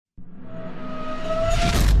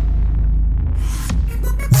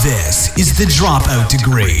This is the Dropout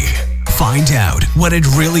Degree. Find out what it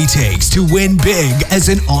really takes to win big as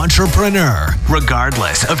an entrepreneur,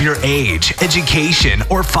 regardless of your age, education,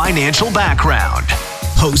 or financial background.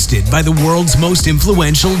 Hosted by the world's most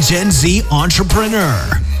influential Gen Z entrepreneur,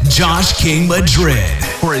 Josh King Madrid,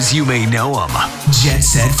 or as you may know him, Jet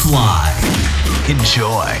Set Fly.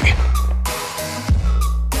 Enjoy.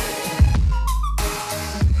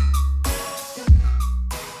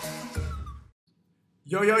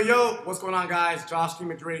 Yo, what's going on, guys? Josh King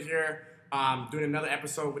Madrid here, doing another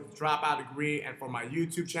episode with the Dropout Degree and for my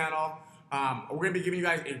YouTube channel. We're going to be giving you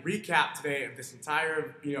guys a recap today of this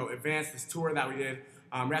entire, events, this tour that we did.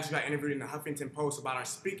 We actually got interviewed in the Huffington Post about our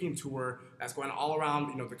speaking tour that's going all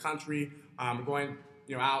around, the country. We're going,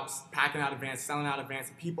 out, packing out events, selling out events,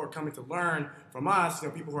 and people are coming to learn from us,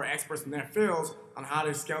 people who are experts in their fields on how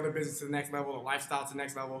to scale their business to the next level, their lifestyle to the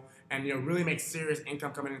next level, and, really make serious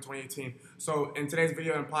income coming in 2018. So in today's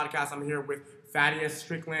video and podcast, I'm here with Thaddeus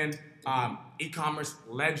Strickland, e-commerce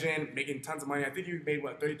legend, making tons of money. I think you made,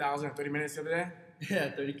 30,000 in 30 minutes the other day? Yeah,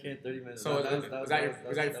 30K in 30 minutes. So was that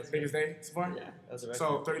your biggest day so far? Yeah, that was a record.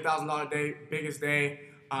 So $30,000 day, biggest day,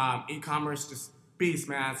 e-commerce, just beast,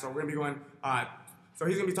 man. So we're going to be going, so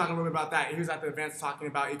he's going to be talking a little bit about that. He was at the events talking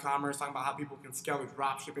about e-commerce, talking about how people can scale their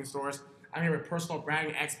drop shipping stores. I'm here with personal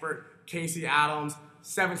branding expert, Casey Adams,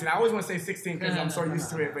 17. I always want to say 16 because I'm so used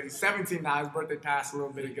to it, but he's 17 now. His birthday passed a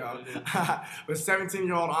little bit ago. But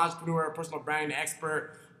 17-year-old entrepreneur, personal branding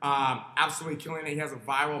expert, absolutely killing it. He has a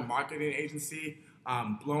viral marketing agency,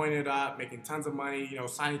 blowing it up, making tons of money,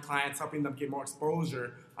 signing clients, helping them get more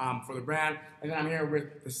exposure for the brand. And then I'm here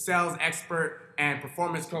with the sales expert and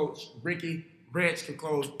performance coach, Ricky Rich, can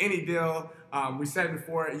close any deal. We said it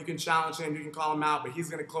before, you can challenge him, you can call him out, but he's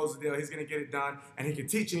going to close the deal, he's going to get it done, and he can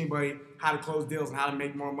teach anybody how to close deals and how to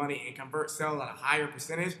make more money and convert sales at a higher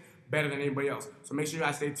percentage better than anybody else. So make sure you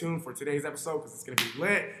guys stay tuned for today's episode because it's going to be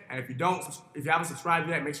lit. And if you haven't subscribed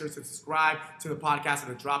yet, make sure to subscribe to the podcast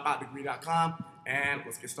at thedropoutdegree.com, and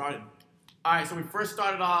let's get started. All right, so we first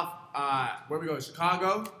started off, where we go,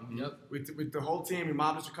 Chicago. Yep. With the whole team, we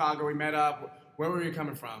mobbed in Chicago, we met up. Where were you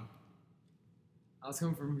coming from? I was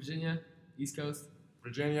coming from Virginia, East Coast.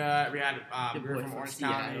 Virginia, we were from Orange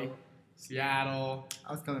County, Seattle.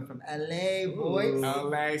 I was coming from LA, boys.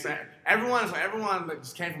 LA. So everyone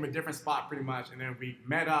just came from a different spot pretty much, and then we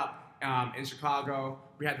met up in Chicago.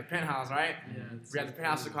 We had the penthouse, right? Yeah. We had the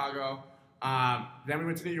penthouse in Chicago. Then we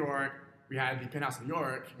went to New York. We had the penthouse in New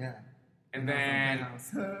York. Yeah. And then,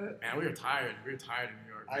 man, we were tired. We were tired in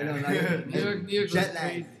New York. I know. New York was jet lag.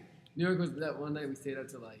 crazy. New York was that one night we stayed up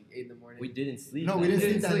till 8 in the morning. We didn't sleep. No, we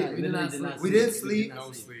didn't sleep that night. We did not sleep. We didn't sleep.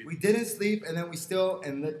 No sleep. We didn't sleep, and then we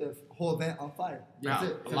lit the whole event on fire. Yeah,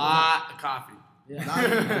 That's it. a lot of coffee.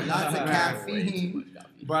 Yeah. Lots of caffeine.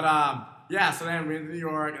 But so then we went to New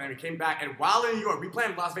York, and then we came back. And while in New York, we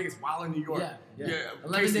planned Las Vegas while in New York. Yeah.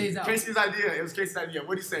 11 days out. Casey's idea. It was Casey's idea.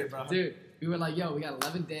 What do you say, bro? Dude, we were like, yo, we got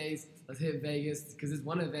 11 days. Let's hit Vegas. Because there's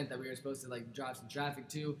one event that we were supposed to drive some traffic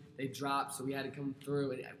to. They dropped, so we had to come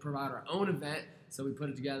through and provide our own event. So we put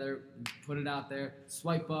it together, put it out there,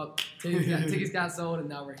 swipe up, tickets got sold, and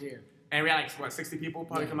now we're here. And we had 60 people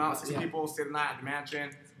probably come out, 60 people stay the night at the mansion.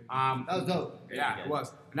 That was dope. Yeah, it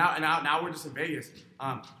was. Now we're just in Vegas.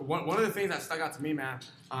 But one of the things that stuck out to me, man,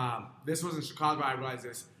 this was in Chicago, I realized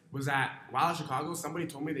this, was that while in Chicago, somebody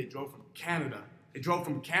told me they drove from Canada. They drove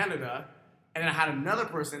from Canada, and then I had another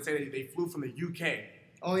person say they flew from the UK.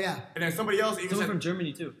 Oh, yeah. And then somebody else even Someone said... from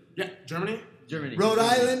Germany, too. Yeah, Germany? Germany. Rhode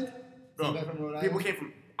Island. Bro, Somebody from Rhode people Island? came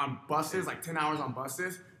from on buses, 10 hours on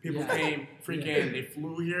buses. People Yeah. came freaking, they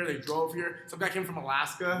flew here, they drove here. Some guy came from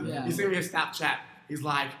Alaska. Yeah. He sent me a Snapchat. He's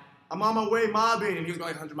like, I'm on my way mobbing. And he was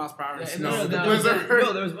going 100 miles per hour in Yeah, snow. and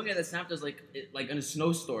There was one guy that snapped us like in a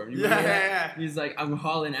snowstorm. You remember that? Yeah. He's like, I'm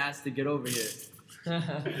hauling ass to get over here.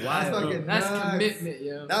 That's Why? fucking That's nuts. commitment,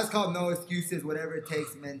 yo. That's called no excuses, whatever it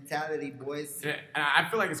takes mentality, boys. Yeah, and I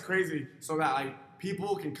feel like it's crazy so that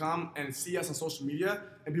people can come and see us on social media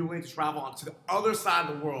and be willing to travel on to the other side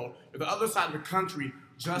of the world or the other side of the country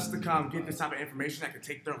just to come get this type of information that could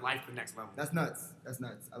take their life to the next level. That's nuts.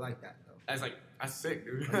 I like that, though. That's sick,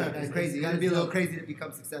 dude. That's crazy. You gotta be a little crazy to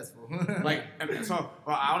become successful. I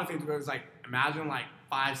want to think about it imagine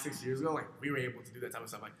 5-6 years ago, we were able to do that type of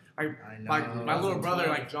stuff. I know. My little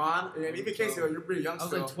brother, John, and even Casey, you're pretty young I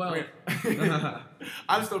was still. 12.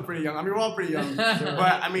 I'm still pretty young. We're all pretty young.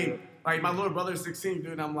 But my little brother's 16,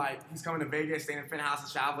 dude. And I'm he's coming to Vegas, staying in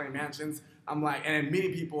penthouses, traveling mansions. And then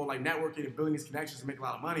meeting people, networking and building these connections to make a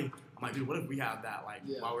lot of money. I'm like, dude, what if we had that,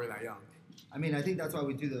 while we were that young? I think that's why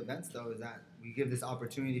we do the events, though, is that we give this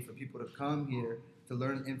opportunity for people to come here to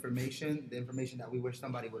learn information, the information that we wish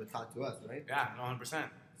somebody would have taught to us, right? Yeah, 100%.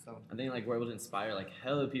 So I think like we're able to inspire like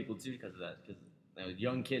hella people too because of that. Because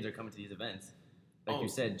young kids are coming to these events. Like you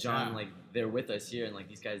said, John, like they're with us here, and like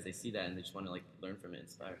these guys, they see that and they just want to like learn from it,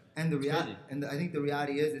 inspire. And I think the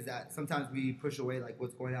reality is that sometimes we push away like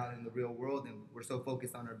what's going on in the real world, and we're so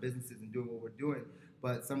focused on our businesses and doing what we're doing.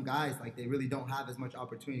 But some guys, like, they really don't have as much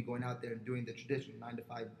opportunity going out there and doing the traditional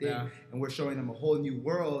 9-to-5 thing. And we're showing them a whole new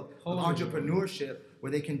world of entrepreneurship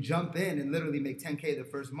where they can jump in and literally make 10K the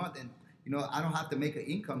first month. And you know, I don't have to make an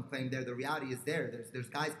income claim there. The reality is there. There's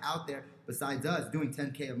guys out there besides us doing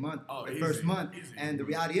 10K a month the first month. Easy. And the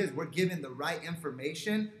reality is we're giving the right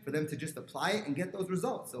information for them to just apply it and get those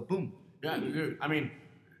results. So boom. Yeah, dude. I mean,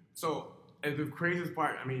 so the craziest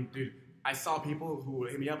part, I mean, dude, I saw people who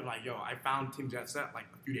would hit me up and like, yo, I found Team Jet Set like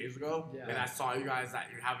a few days ago, and I saw you guys that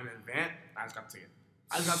you're having an event. I just got to see it.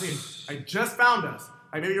 I just found us.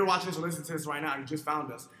 Like, maybe you're watching this or listening to this right now, you just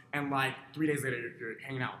found us, and like 3 days later, you're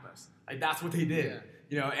hanging out with us. Like, that's what they did. Yeah.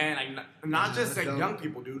 You know, and like not just like young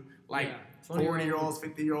people, dude. Like 40-year-olds,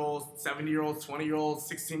 50-year-olds, 70-year-olds,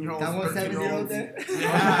 20-years-olds, 16-year-olds, 13-year-olds. There?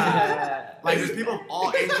 Yeah. Like, there's people of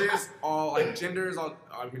all ages, all like genders. I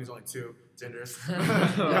mean, there's only 2 genders. You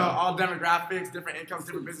know, all demographics, different incomes,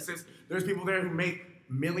 different businesses. There's people there who make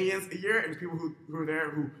millions a year, and there's people who are there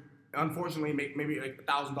who unfortunately make maybe like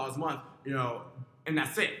 $1,000 a month. You know, and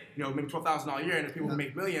that's it. You know, maybe $12,000 a year, and there's people who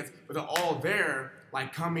make millions, but they're all there,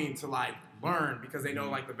 like, coming to like learn because they know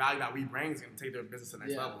like the value that we bring is going to take their business to the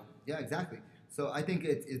next level. Yeah, exactly. So I think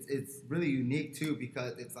it's really unique too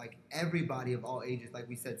because it's like everybody of all ages, like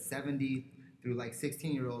we said, 70 through like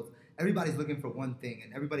 16-year-olds, everybody's looking for one thing,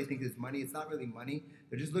 and everybody thinks it's money. It's not really money.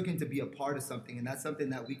 They're just looking to be a part of something, and that's something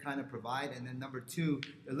that we kind of provide. And then number 2,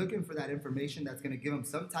 they're looking for that information that's going to give them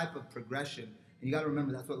some type of progression. And you got to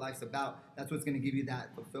remember, that's what life's about. That's what's going to give you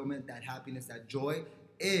that fulfillment, that happiness, that joy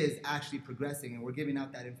is actually progressing. And we're giving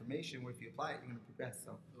out that information where if you apply it, you're going to progress.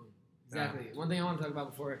 So. Exactly. One thing I want to talk about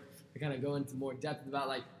before we kind of go into more depth about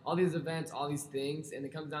like all these events, all these things, and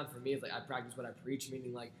it comes down for me is like I practice what I preach,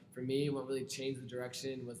 meaning like for me what really changed the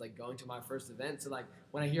direction was like going to my first event. So like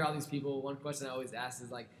when I hear all these people, one question I always ask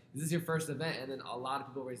is like, is this your first event? And then a lot of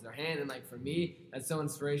people raise their hand, and like for me that's so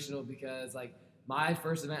inspirational because like my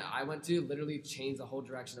first event I went to literally changed the whole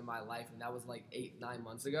direction of my life, and that was like 8-9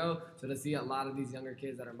 months ago. So to see a lot of these younger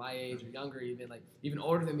kids that are my age or younger, even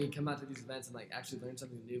older than me, come out to these events and like actually learn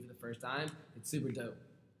something new for the first time, it's super dope.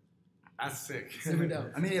 That's sick. Super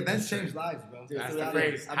dope. I mean, events change lives, bro. Dude, that's the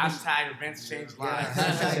phrase. Hashtag events change lives.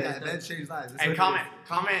 Hashtag events change lives. And comment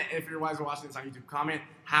if you guys are watching this on YouTube. Comment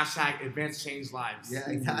hashtag events change lives. Yeah,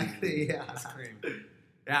 exactly. Yeah. That's crazy.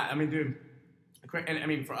 Yeah, I mean, dude. And I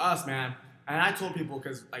mean, for us, man. And I told people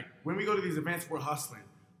because like when we go to these events, we're hustling.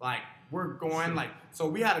 Like we're going like so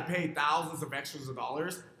we had to pay thousands of extras of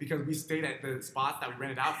dollars because we stayed at the spots that we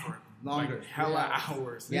rented out for longer, like hella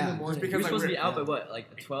hours. Yeah, just because we're like, supposed to be out by what,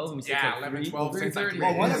 like 12, and we stayed till 11, 3? 12, 3:30.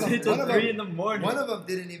 Well, one of them, 3 in the morning. One of them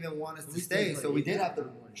didn't even want us to stay, so we did have to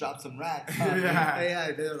drop some racks.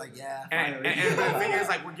 Yeah, they were like, yeah. And the thing is,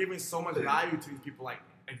 like, we're giving so much value to these people. Like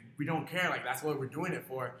we don't care. Like that's what we're doing it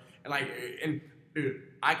for. And dude,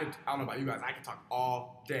 I don't know about you guys. I could talk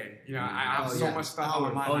all day. You know, I have so much stuff on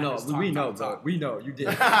my mind. Oh no, we know, bro. We know you did.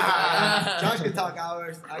 Josh could talk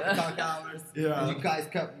hours. I could talk hours. Yeah. And you guys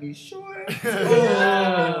cut me short.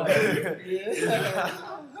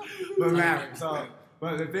 But man,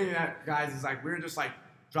 but the thing that guys is like we're just like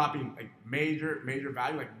dropping like major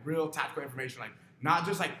value, like real tactical information, like not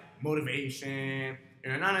just like motivation,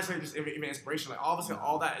 you know, not necessarily just even inspiration. Like obviously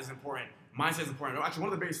all that is important. Mindset is important. Actually,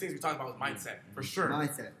 one of the biggest things we talked about was mindset, for sure.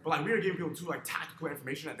 Mindset. But like we were giving people too like tactical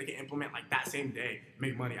information that they can implement like that same day,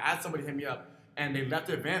 make money. I had somebody hit me up and they left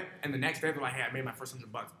the event, and the next day they're like, "Hey, I made my first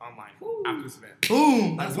 $100 online after this event."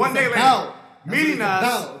 Boom! Like one day later, meeting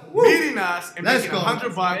us, and making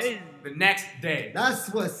 $100 the next day.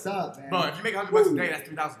 That's what's up, man. Bro, if you make $100 a day, that's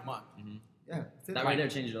 $3,000 a month. Yeah, that right there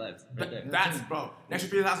changed your lives. Right there. That's bro. Next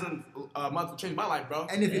 $3,000 a month will change my life, bro.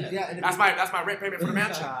 And if that's my rent payment for the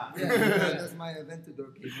mansion. That's my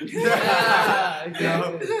Aventador payment.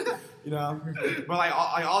 You know, but like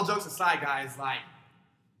all jokes aside, guys, like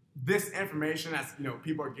this information that's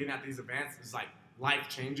people are getting at these events is like life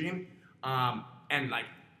changing. And like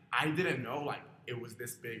I didn't know like it was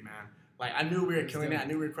this big, man. Like I knew we were killing it, I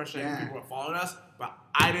knew we were crushing it, and people were following us, but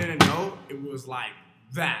I didn't know it was like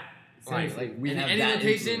that. Like we have any that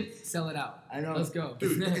location, influence. sell it out. I know. Let's go.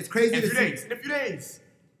 Dude, it's crazy in to in a few days.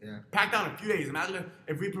 Yeah. Packed out in a few days. Imagine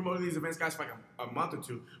if we promoted these events, guys, for like a month or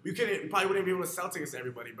two. We probably wouldn't be able to sell tickets to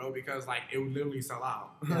everybody, bro, because like it would literally sell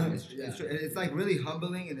out. It's like really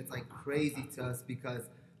humbling, and it's like crazy to us because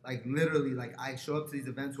like literally like I show up to these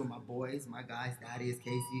events with my boys, my guys, Thaddeus,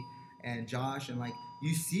 Casey, and Josh, and like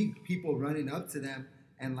you see people running up to them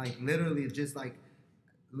and like literally just like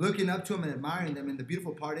looking up to them and admiring them. And the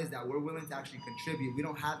beautiful part is that we're willing to actually contribute. We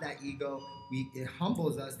don't have that ego. It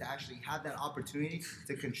humbles us to actually have that opportunity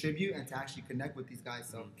to contribute and to actually connect with these guys.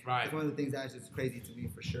 So it's one of the things that's just crazy to me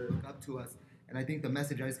for sure. Look up to us. And I think the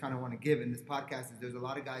message I just kind of want to give in this podcast is there's a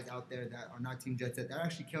lot of guys out there that are not Team Jet Set. They're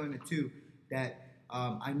actually killing it too. That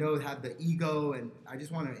I know have the ego, and I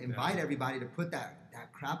just want to invite everybody to put that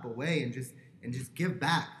crap away and just give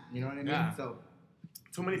back. You know what I mean? Yeah. So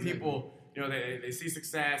too many people, you know, they see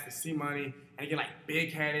success, they see money, and they get like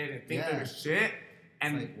big headed and think they're the shit.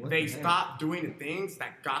 And like, what they the heck? stop doing the things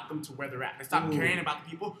that got them to where they're at. They stop caring about the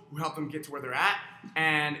people who helped them get to where they're at.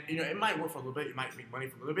 And, you know, it might work for a little bit. You might make money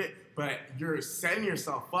for a little bit. But you're setting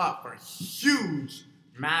yourself up for a huge,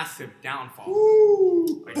 massive downfall.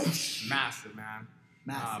 Like, massive, man.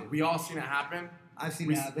 Massive. We all seen it happen. I've seen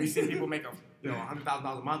We it happen. seen people make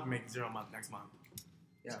 $100,000 a month and make $0 a month next month.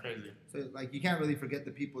 Yeah. It's crazy. So like you can't really forget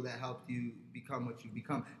the people that helped you become what you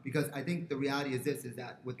become, because I think the reality is this: is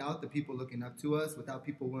that without the people looking up to us, without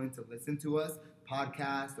people willing to listen to us,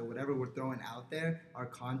 podcast or whatever we're throwing out there, our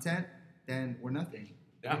content, then we're nothing.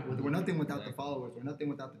 Yeah. We're nothing without the followers. We're nothing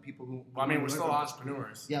without the people who. Well, I mean, we're learn still from us.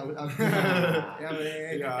 entrepreneurs. Yeah,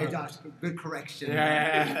 hey, Josh, good correction.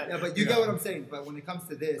 Yeah. But you get what I'm saying. But when it comes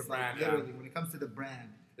to this, The brand, like, literally, when it comes to the brand,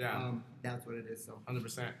 that's what it is. So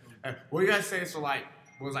 100%. What do you guys say? So, like,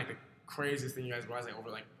 what was like the craziest thing you guys realized, like,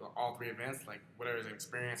 over like all 3 events? Like, whatever is an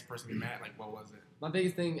experience, person you met, like, what was it? My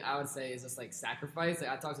biggest thing I would say is just like sacrifice.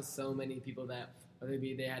 Like I talked to so many people that whether it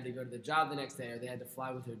be they had to go to the job the next day, or they had to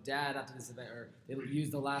fly with their dad after this event, or they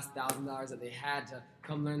used the last $1,000 that they had to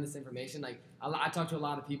come learn this information. Like I talked to a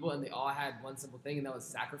lot of people, and they all had one simple thing, and that was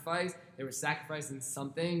sacrifice. They were sacrificing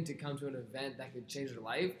something to come to an event that could change their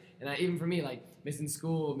life. And even for me, like missing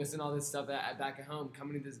school, missing all this stuff back at home,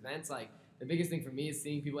 coming to these events, like the biggest thing for me is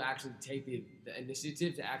seeing people actually take the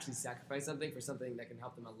initiative to actually sacrifice something for something that can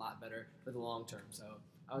help them a lot better for the long term. So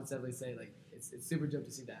I would definitely say like it's super dope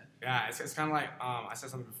to see that. Yeah, it's kind of like I said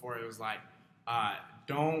something before. It was like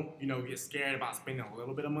don't get scared about spending a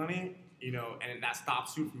little bit of money, and that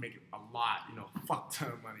stops you from making a lot, fuck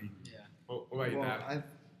ton of money. Yeah. What about you, Dad?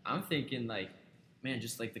 I'm thinking like, man,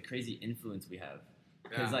 just like the crazy influence we have.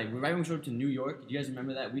 Yeah. Because like right when we showed up to New York, do you guys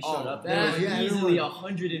remember that? We showed up, that- there was yeah, easily everyone-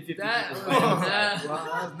 150 That- people. wow, that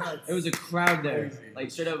was nuts. It was a crowd there. Crazy.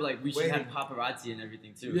 Like straight up, like we should have Waiting. paparazzi and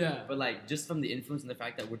everything too. Yeah. But like just from the influence and the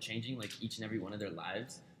fact that we're changing like each and every one of their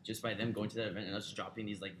lives just by them going to that event and us dropping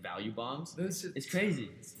these like value bombs, This shit, it's crazy.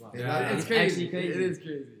 wow. Yeah. It's It's crazy. actually crazy. It is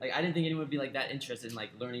crazy. Like I didn't think anyone would be like that interested in like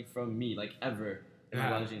learning from me like ever. In my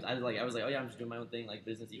Yeah. wildest dreams. I was like, oh yeah, I'm just doing my own thing, like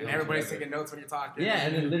business. And e-commerce, everybody's whatever. taking notes when you're talking. Yeah,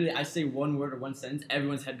 and then literally I say one word or one sentence,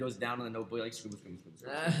 everyone's head goes down on the notebook like scribble.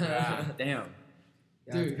 Yeah. Damn.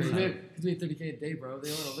 Yeah, Dude, it's because crazy. we 30K a day, bro. They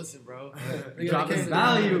want to listen, bro. They Dropping gotta listen.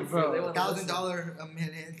 value, bro. They wanna listen. $1,000 a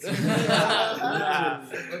minute. Yeah.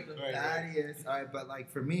 What the Right. That is all right, but like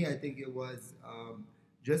for me, I think it was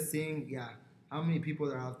just seeing, how many people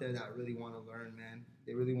are out there that really want to learn, man.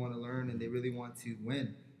 They really want to learn and they really want to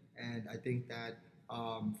win, and I think that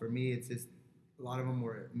for me, it's just a lot of them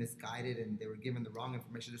were misguided and they were given the wrong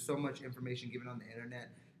information. There's so much information given on the internet,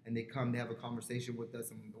 and they have a conversation with us,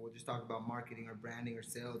 and we'll just talk about marketing or branding or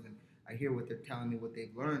sales, and I hear what they're telling me, what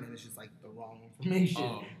they've learned, and it's just like the wrong information.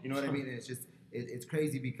 Oh. You know what I mean? And it's just it's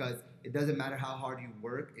crazy because it doesn't matter how hard you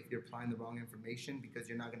work if you're applying the wrong information, because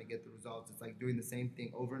you're not going to get the results. It's like doing the same thing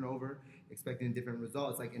over and over, expecting different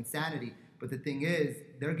results. Like insanity. But the thing is,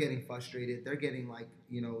 they're getting frustrated. They're getting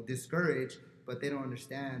discouraged, but they don't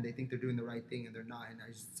understand. They think they're doing the right thing and they're not. And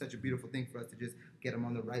it's such a beautiful thing for us to just get them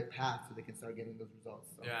on the right path so they can start getting those results.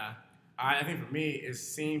 So. Yeah. I think for me is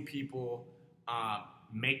seeing people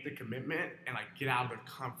make the commitment and like get out of their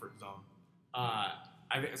comfort zone.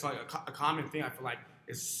 I think it's like a common thing I feel like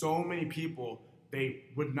is so many people they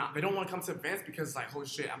don't want to come to events because it's like, holy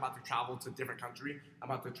shit, I'm about to travel to a different country, I'm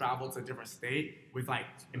about to travel to a different state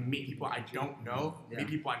and meet people I don't know, meet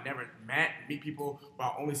people I never met, meet people who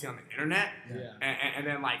I only see on the internet, Yeah. and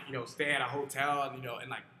then stay at a hotel and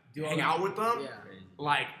like Do all hang that. out with them. Yeah.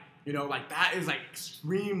 Like that is like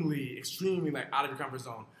extremely like out of your comfort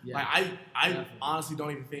zone. Yeah. Like I Definitely. honestly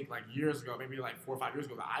don't even think like years ago, maybe like 4 or 5 years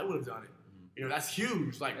ago, that I would have done it. That's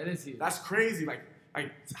huge. Like It is huge. that's crazy. Like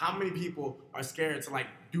how many people are scared to like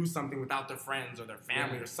do something without their friends or their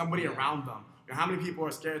family or somebody around them? How many people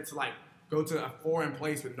are scared to like go to a foreign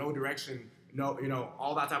place with no direction,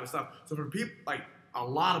 all that type of stuff. So for people, like a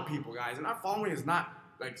lot of people, guys, and our following is not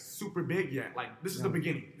like super big yet. Like this is the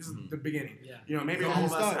beginning. This is the beginning. Yeah. Maybe It's all on of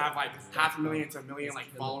the us start. have like 500,000 to 1 million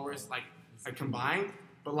like followers like combined,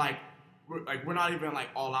 but like we're not even like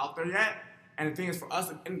all out there yet. And the thing is, for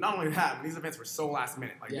us, and not only that, but these events were so last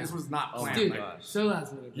minute. Like this was not planned. Dude, like, so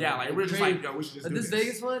last minute. Bro. yeah, like we're just like, yo, we should just do this this.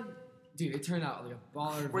 Vegas one, dude, it turned out like a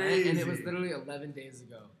baller Crazy. event, and it was literally 11 days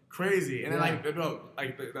ago. Crazy. And then like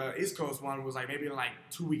the East Coast one was like maybe like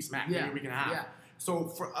 2 weeks max, maybe a week and a half. Yeah. So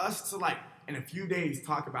for us to like in a few days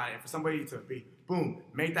talk about it, and for somebody to be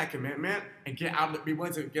make that commitment and be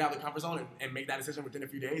willing to get out of the comfort zone and make that decision within a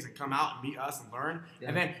few days and come out and meet us and learn. Yeah.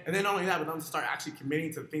 And then not only that, but them to start actually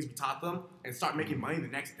committing to the things we taught them and start making money the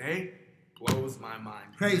next day blows my mind.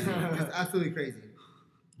 Crazy. It's absolutely crazy.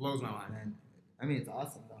 Blows my mind. Man, I mean, it's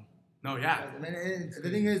awesome though. No, yeah. I mean, the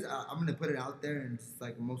thing is, I'm gonna put it out there in just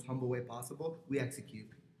like the most humble way possible. We execute.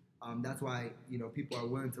 That's why people are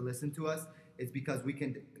willing to listen to us. It's because we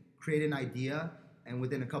can create an idea, and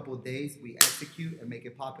within a couple of days, we execute and make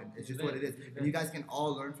it poppin'. It's just what it is. And you guys can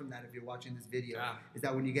all learn from that if you're watching this video. Yeah. Is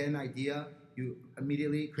that when you get an idea, you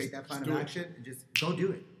immediately create that plan of action and just go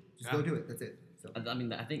do it. Just go do it. That's it. So. I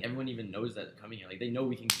mean, I think everyone even knows that coming here. Like, they know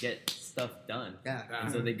we can get stuff done. Yeah.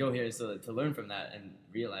 And so they go here to learn from that and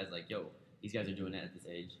realize, like, yo, these guys are doing it at this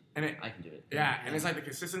age. And I can do it. Yeah, and it's like the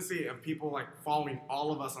consistency of people, like, following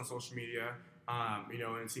all of us on social media,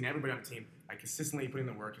 and seeing everybody on the team, like, consistently putting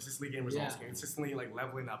in the work, consistently getting results, consistently, like,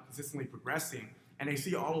 leveling up, consistently progressing. And they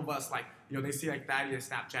see all of us, like, they see, like, Thaddeus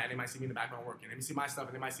Snapchat, and they might see me in the background working. And they see my stuff,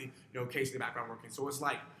 and they might see, Casey in the background working. So it's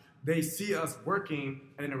like, they see us working,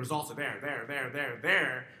 and then the results are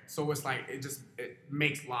there. So it's like, it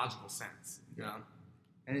makes logical sense, you know?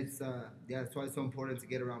 And it's, that's why it's so important to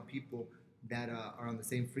get around people that are on the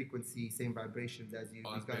same frequency, same vibrations as you.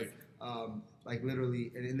 These guys, like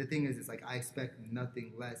literally, and the thing is, it's like I expect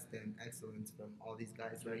nothing less than excellence from all these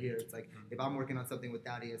guys right here. It's like if I'm working on something with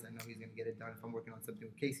Thaddeus, I know he's gonna get it done. If I'm working on something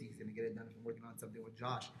with Casey, he's gonna get it done. If I'm working on something with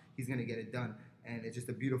Josh, he's gonna get it done. And it's just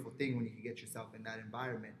a beautiful thing when you can get yourself in that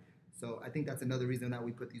environment. So I think that's another reason that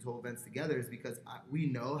we put these whole events together is because we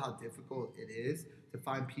know how difficult it is to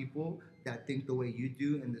find people that think the way you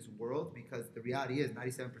do in this world, because the reality is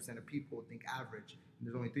 97% of people think average, and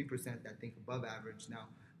there's only 3% that think above average. Now,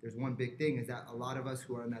 there's one big thing is that a lot of us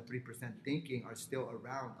who are in that 3% thinking are still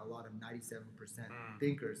around a lot of 97%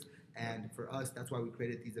 thinkers. And for us, that's why we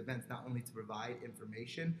created these events, not only to provide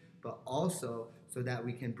information, but also so that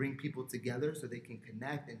we can bring people together so they can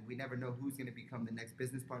connect. And we never know who's going to become the next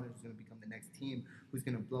business partner, who's going to become the next team, who's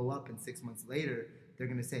going to blow up, and 6 months later, they're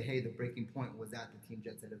going to say, hey, the breaking point was at the Team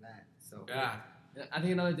Jet Set event. So yeah. I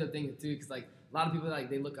think another good thing too, because like a lot of people like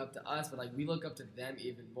they look up to us, but like we look up to them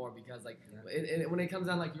even more because like when it comes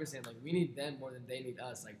down, like you were saying, like we need them more than they need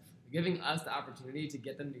us. Like giving us the opportunity to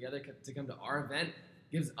get them together to come to our event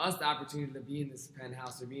gives us the opportunity to be in this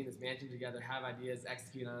penthouse or be in this mansion together, have ideas,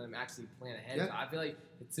 execute on them, actually plan ahead. Yeah. So I feel like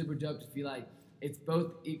it's super dope to feel like it's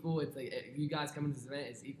both equal. It's like if you guys come to this event,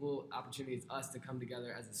 it's equal opportunity. It's us to come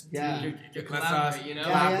together as a team, to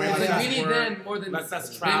collaborate. Like, we need them more than let's they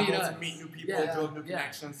travel need to us. meet new people, build new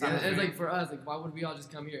connections. And it's like for us, like why would we all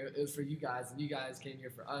just come here? It was for you guys, and you guys came here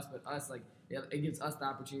for us. But us, like it gives us the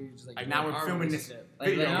opportunity to just like now we're filming this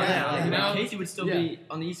video. Casey would still be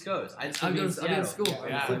on the East Coast. I'd still be in Seattle. I'd school.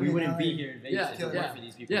 So we wouldn't be here in Vegas to work for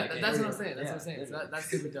these people. Yeah, that's what I'm saying. That's what I'm saying. So that's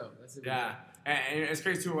super dope. That's super dope. And it's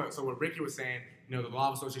crazy too. So what Ricky was saying, the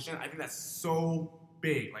law of association, I think that's so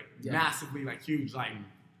big, like massively, like huge.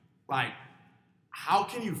 Like, how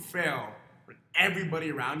can you fail when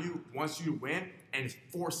everybody around you wants you to win and is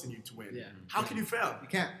forcing you to win? Yeah. How can you fail? you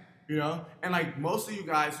can't. And like most of you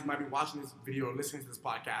guys who might be watching this video or listening to this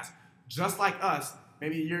podcast, just like us,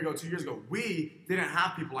 maybe a year ago, 2 years ago, we didn't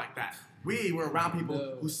have people like that. We were around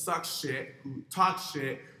people who sucked shit, who talked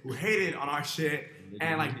shit, who hated on our shit,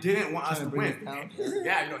 and like didn't want us to win.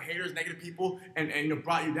 Haters, negative people, and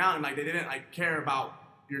brought you down, and like they didn't like care about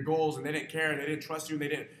your goals, and they didn't care, and they didn't trust you, and they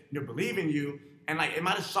didn't believe in you, and like it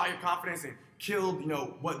might have shot your confidence and killed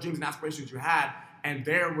what dreams and aspirations you had, and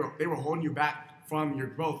they were holding you back from your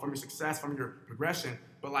growth, from your success, from your progression.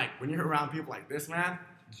 But like when you're around people like this, man,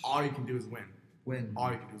 all you can do is win.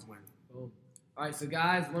 All you can do is win. Boom. All right, so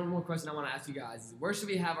guys, one more question I want to ask you guys is where should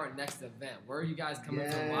we have our next event? Where are you guys coming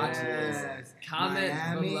from watching this? Comment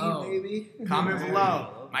Miami, below. Baby. Comment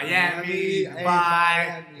below. Miami,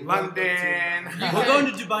 Dubai, London. We're going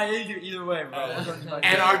to Dubai either way, bro.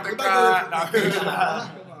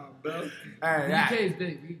 Antarctica. Bro. UK is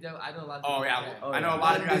big. I know a lot of people. Oh, yeah. I know a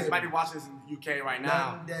lot of you guys might be watching this in the UK right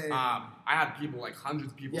now. I had people, like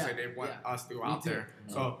hundreds of people say they want us to go out there.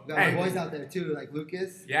 So, got my boys out there too, like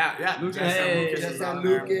Lucas. Yeah.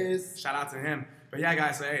 Lucas. Shout out to him. But yeah,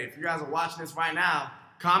 guys, so hey, if you guys are watching this right now,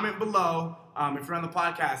 comment below. If you're on the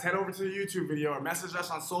podcast, head over to the YouTube video or message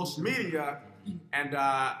us on social media and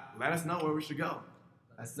let us know where we should go.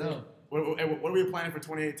 That's it. What are we planning for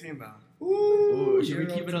 2018 though? Ooh, should we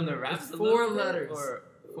keep it on the wraps? It's a 4 little bit, letters. or-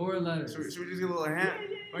 4 letters. Should we just get a little hint?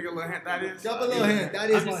 Like a little hint that is? Drop a little hint. That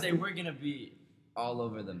is I'm my just saying we're gonna be all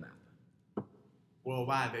over the map.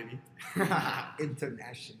 Worldwide, baby.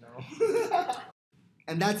 international.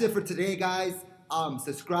 And that's it for today, guys.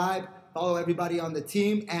 Subscribe, follow everybody on the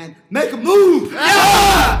team, and make a move.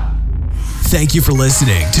 Yeah! Thank you for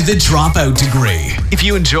listening to The Dropout Degree. If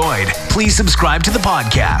you enjoyed, please subscribe to the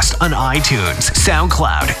podcast on iTunes,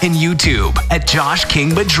 SoundCloud, and YouTube at Josh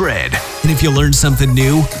King Madrid. And if you learned something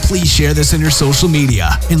new, please share this on your social media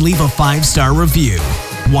and leave a 5-star review.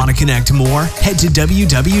 Want to connect more? Head to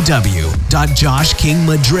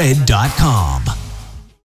www.joshkingmadrid.com.